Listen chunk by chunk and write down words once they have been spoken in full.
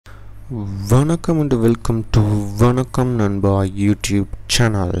வணக்கம் and welcome to வணக்கம் நண்பா யூடியூப்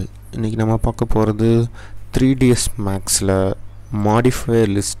சேனல். இன்றைக்கி நம்ம பார்க்க போகிறது 3ds மேக்ஸில்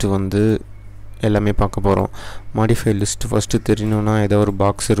மாடிஃபையர் லிஸ்ட்டு எல்லாமே பார்க்க போகிறோம். மாடிஃபையர் லிஸ்ட்டு ஃபஸ்ட்டு தெரியணுன்னா ஏதோ ஒரு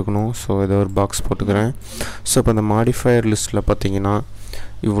பாக்ஸ் இருக்கணும். ஸோ ஏதோ ஒரு பாக்ஸ் போட்டுக்கிறேன். ஸோ இப்போ இந்த மாடிஃபையர் லிஸ்ட்டில் பார்த்தீங்கன்னா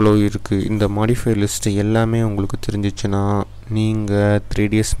இவ்வளோ இருக்குது. இந்த மாடிஃபையர் லிஸ்ட்டு எல்லாமே உங்களுக்கு தெரிஞ்சிச்சுன்னா நீங்கள்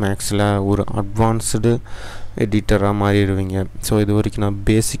 3ds மேக்ஸில் ஒரு அட்வான்ஸ்டு எடிட்டராக மாறிடுவீங்க. ஸோ இது வரைக்கும் நான்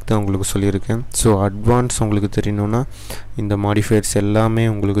பேசிக் தான் உங்களுக்கு சொல்லியிருக்கேன். ஸோ அட்வான்ஸ் உங்களுக்கு தெரியணுன்னா இந்த மாடிஃபையர்ஸ் எல்லாமே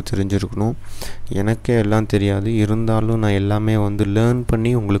உங்களுக்கு தெரிஞ்சிருக்கணும். எனக்கே எல்லாம் தெரியாது, இருந்தாலும் நான் எல்லாமே லேர்ன்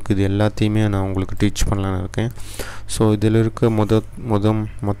பண்ணி உங்களுக்கு இது எல்லாத்தையுமே நான் உங்களுக்கு டீச் பண்ணலான்னு இருக்கேன். ஸோ இதில் இருக்க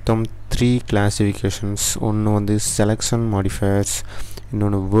மொத்தம் 3 கிளாஸிஃபிகேஷன்ஸ். ஒன்று செலெக்ஷன் மாடிஃபையர்ஸ்,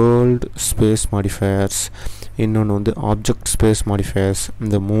 இன்னொன்று வேர்ல்டு ஸ்பேஸ் மாடிஃபையர்ஸ், இன்னொன்று ஆப்ஜெக்ட் ஸ்பேஸ் மாடிஃபையர்ஸ்.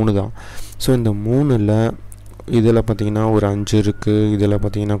 இந்த 3 தான். ஸோ இந்த 3ல் இதில் பார்த்திங்கன்னா ஒரு 5 இருக்குது, இதில்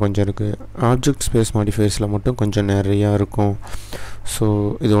பார்த்திங்கன்னா கொஞ்சம் இருக்குது. ஆப்ஜெக்ட் ஸ்பேஸ் மாடிஃபையர்ஸில் மட்டும் கொஞ்சம் நிறையா இருக்கும். ஸோ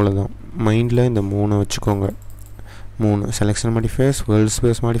இதோட தான் மைண்டில் இந்த 3 வச்சுக்கோங்க. 3 selection modifiers, world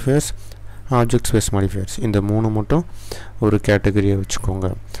space modifiers, object space modifiers. இந்த 3 மட்டும் ஒரு கேட்டகரியை வச்சுக்கோங்க.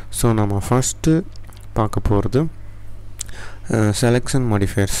 ஸோ நம்ம ஃபஸ்ட்டு பார்க்க போகிறது செலெக்ஷன்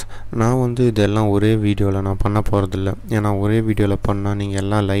மாடிஃபையர்ஸ். நான் இதெல்லாம் ஒரே வீடியோவில் நான் பண்ண போகிறதில்ல. ஏன்னா ஒரே வீடியோவில் பண்ணால் நீங்கள்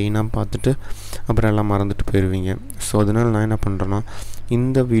எல்லாம் லைனாக பார்த்துட்டு அப்புறம் எல்லாம் மறந்துட்டு போயிடுவீங்க. ஸோ அதனால் நான் என்ன பண்ணுறேன்னா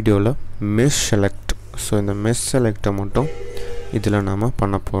இந்த வீடியோவில் மெஷ் செலக்ட், ஸோ இந்த மெஷ் செலக்டை மட்டும் இதில் நாம்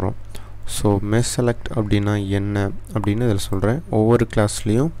பண்ண போகிறோம். ஸோ மெஷ் செலக்ட் அப்படின்னா என்ன அப்படின்னு இதில் சொல்கிறேன். ஒவ்வொரு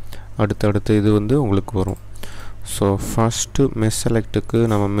கிளாஸ்லேயும் அடுத்தடுத்து இது உங்களுக்கு வரும். ஸோ ஃபஸ்ட்டு மெஷ் செலக்ட்டுக்கு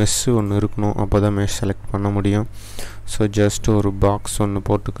நம்ம மெஷ்ஷு ஒன்று இருக்கணும், அப்போ தான் மெஷ் செலக்ட் பண்ண முடியும். ஸோ ஜஸ்ட் ஒரு பாக்ஸ் ஒன்று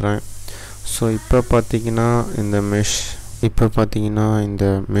போட்டுக்கிறேன். ஸோ இப்போ பார்த்தீங்கன்னா இந்த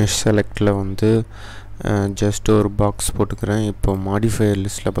மெஷ் செலக்டில் ஜஸ்ட் ஒரு பாக்ஸ் போட்டுக்கிறேன். இப்போ மாடிஃபையர்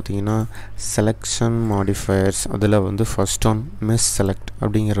லிஸ்ட்டில் பார்த்தீங்கன்னா செலெக்ஷன் மாடிஃபையர்ஸ், அதில் ஃபஸ்ட் ஒன் மெஷ் செலக்ட்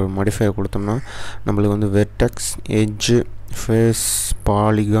அப்படிங்கிற ஒரு மாடிஃபையர் கொடுத்தோம்னா நம்மளுக்கு vertex, edge, face,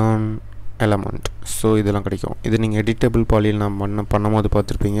 polygon, element, so இதெல்லாம் கிடைக்கும். இது நீங்கள் எடிட்டபிள் பாலியில் நான் பண்ணும்போது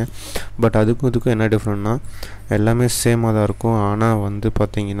பார்த்துருப்பீங்க. பட் அதுக்கும் என்ன டிஃப்ரெண்ட்னா எல்லாமே சேமாக தான் இருக்கும். ஆனால்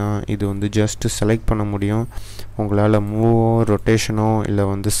பார்த்தீங்கன்னா இது ஜஸ்ட்டு செலக்ட் பண்ண முடியும். உங்களால் மூவோ ரொட்டேஷனோ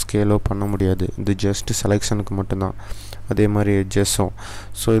இல்லை ஸ்கேலோ பண்ண முடியாது. இது ஜஸ்ட்டு செலெக்ஷனுக்கு மட்டும்தான். அதே மாதிரி எட்ஜஸும்.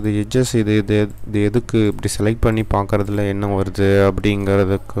 ஸோ இது எட்ஜஸ் இது எதுக்கு இப்படி செலக்ட் பண்ணி பார்க்குறதுல என்ன வருது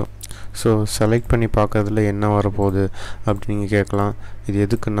அப்படிங்கிறதுக்கு. ஸோ செலக்ட் பண்ணி பார்க்குறதுல என்ன வரப்போகுது அப்படின்னு நீங்கள் கேட்கலாம். இது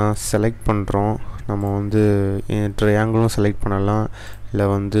எதுக்குன்னா செலக்ட் பண்ணுறோம், நம்ம ட்ரையாங்கிளும் செலக்ட் பண்ணலாம், இல்லை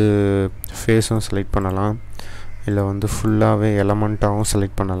ஃபேஸும் செலக்ட் பண்ணலாம், இல்லை ஃபுல்லாகவே எலமெண்ட்டாகவும்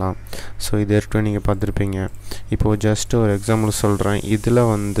செலக்ட் பண்ணலாம். ஸோ இது ஏற்கனவே நீங்கள் பார்த்துருப்பீங்க. இப்போது ஜஸ்ட் ஒரு எக்ஸாம்பிள் சொல்கிறேன். இதில்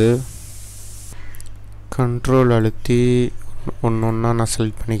கண்ட்ரோல் அழுத்தி ஒன்றா நான்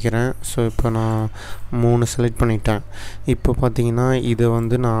செலக்ட் பண்ணிக்கிறேன். ஸோ இப்போ நான் 3 செலக்ட் பண்ணிட்டேன். இப்போ பார்த்தீங்கன்னா இதை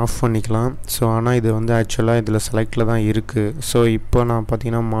நான் ஆஃப் பண்ணிக்கலாம். ஸோ ஆனால் இது ஆக்சுவலாக இதில் செலக்டில் தான் இருக்குது. ஸோ இப்போ நான்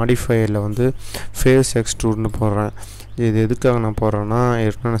பார்த்தீங்கன்னா மாடிஃபையரில் ஃபேஸ் எக்ஸ்ட்ரூட்னு போடுறேன். இது எதுக்காக நான் போடுறேன்னா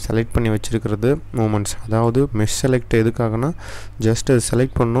ஏற்கனவே நான் செலக்ட் பண்ணி வச்சுருக்கிறது மூமெண்ட்ஸ். அதாவது மெஷ் செலக்ட் எதுக்காகனா ஜஸ்ட் அது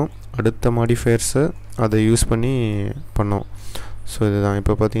செலக்ட் பண்ணோம், அடுத்த மாடிஃபையர்ஸை அதை யூஸ் பண்ணி பண்ணோம். ஸோ இதுதான்.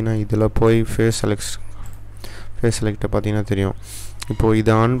 இப்போ பார்த்தீங்கன்னா இதில் போய் ஃபேஸ் செலக்டை பார்த்தீங்கன்னா தெரியும். இப்போது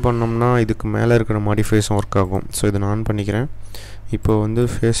இதை ஆன் பண்ணோம்னா இதுக்கு மேலே இருக்கிற மாடிஃபைஸும் ஒர்க் ஆகும். ஸோ இதை நான் ஆன் பண்ணிக்கிறேன். இப்போது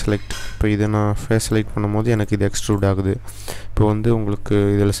ஃபேஸ் செலக்ட், இப்போ இதை நான் ஃபேஸ் செலக்ட் பண்ணும்போது எனக்கு இது எக்ஸ்ட்ரூட் ஆகுது. இப்போ உங்களுக்கு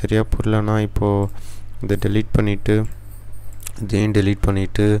இதில் சரியாக புரியலன்னா இப்போது இதை டெலீட் பண்ணிவிட்டு இதையும் டெலீட்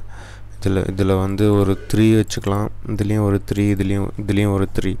பண்ணிவிட்டு இதில் ஒரு 3 வச்சுக்கலாம். இதுலேயும் ஒரு 3, இதுலேயும் ஒரு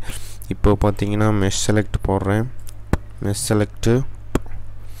 3. இப்போ பார்த்தீங்கன்னா மெஷ் செலக்ட் போடுறேன். மெஷ் செலக்ட்டு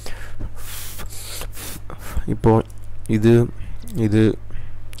இப்போது இது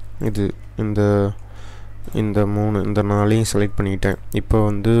இந்த 4 செலக்ட் பண்ணிட்டேன். இப்போ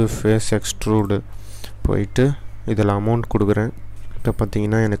ஃபேஸ் எக்ஸ்ட்ரூடு போயிட்டு இதில் அமௌண்ட் கொடுக்குறேன். இப்போ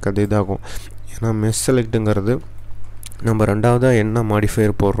பார்த்தீங்கன்னா எனக்கு அது இதாகும். ஏன்னா மெஷ் செலக்ட்டுங்கிறது நம்ம ரெண்டாவதாக என்ன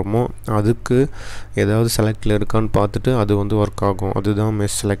மாடிஃபையர் போடுறோமோ அதுக்கு ஏதாவது செலக்டில் இருக்கான்னு பார்த்துட்டு அது ஒர்க் ஆகும். அதுதான்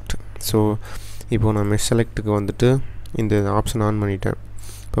மெஷ் செலக்ட். ஸோ இப்போது நான் மெஷ் செலக்ட்டுக்கு இந்த ஆப்ஷன் ஆன் பண்ணிட்டேன்.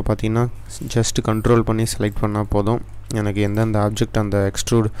 இப்போ பார்த்தீங்கன்னா ஜஸ்ட்டு கண்ட்ரோல் பண்ணி செலக்ட் பண்ணால் போதும். எனக்கு எந்தெந்த ஆப்ஜெக்ட் அந்த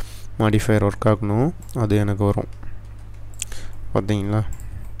எக்ஸ்ட்ரூட் மாடிஃபையர் ஒர்க் ஆகணும் அது எனக்கு வரும். பார்த்தீங்களா?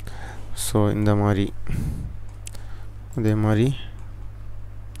 ஸோ இந்த மாதிரி அதே மாதிரி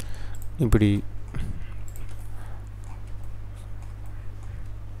இப்படி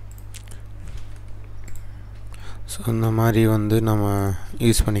ஸோ இந்த மாதிரி நம்ம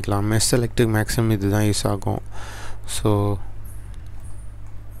யூஸ் பண்ணிக்கலாம். மெஷ் செலக்ட்டுக்கு மேக்ஸிமம் இது தான் யூஸ் ஆகும். ஸோ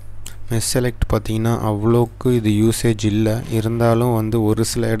மெஷ் செலக்ட் பார்த்திங்கன்னா அவ்வளோக்கு இது யூசேஜ் இல்லை, இருந்தாலும் வந்து ஒரு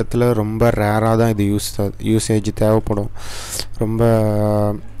சில இடத்துல ரொம்ப ரேராக தான் இது யூசேஜ் தேவைப்படும். ரொம்ப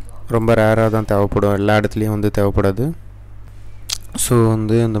ரொம்ப ரேராக தான் தேவைப்படும், எல்லா இடத்துலையும் வந்து தேவைப்படாது. ஸோ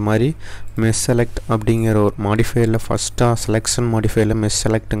வந்து இந்த மாதிரி மெஷ் செலக்ட் அப்படிங்கிற ஒரு மாடிஃபையரில் ஃபஸ்ட்டாக செலெக்ஷன் மாடிஃபையரில் மெஷ்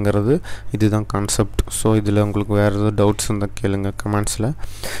செலக்ட்டுங்கிறது இதுதான் கான்செப்ட். ஸோ இதில் உங்களுக்கு வேறு எதாவது டவுட்ஸ் இருந்தால் கேளுங்க கமெண்ட்ஸில்,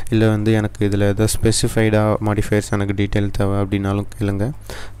 இல்லை வந்து எனக்கு இதில் எதாவது ஸ்பெசிஃபைடாக மாடிஃபையர்ஸ் எனக்கு டீட்டெயில் தேவை அப்படின்னாலும் கேளுங்க.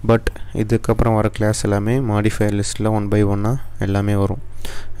 பட் இதுக்கப்புறம் வர கிளாஸ் எல்லாமே மாடிஃபையர் லிஸ்ட்டில் 1 by 1 எல்லாமே வரும்.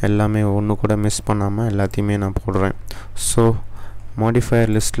 எல்லாமே ஒன்று கூட மிஸ் பண்ணாமல் எல்லாத்தையுமே நான் போடுறேன். ஸோ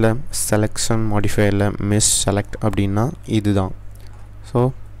மாடிஃபையர் லிஸ்ட்டில் செலெக்ஷன் மாடிஃபையரில் மெஷ் செலக்ட் அப்படின்னா இதுதான். So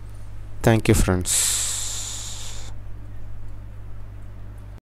thank you friends.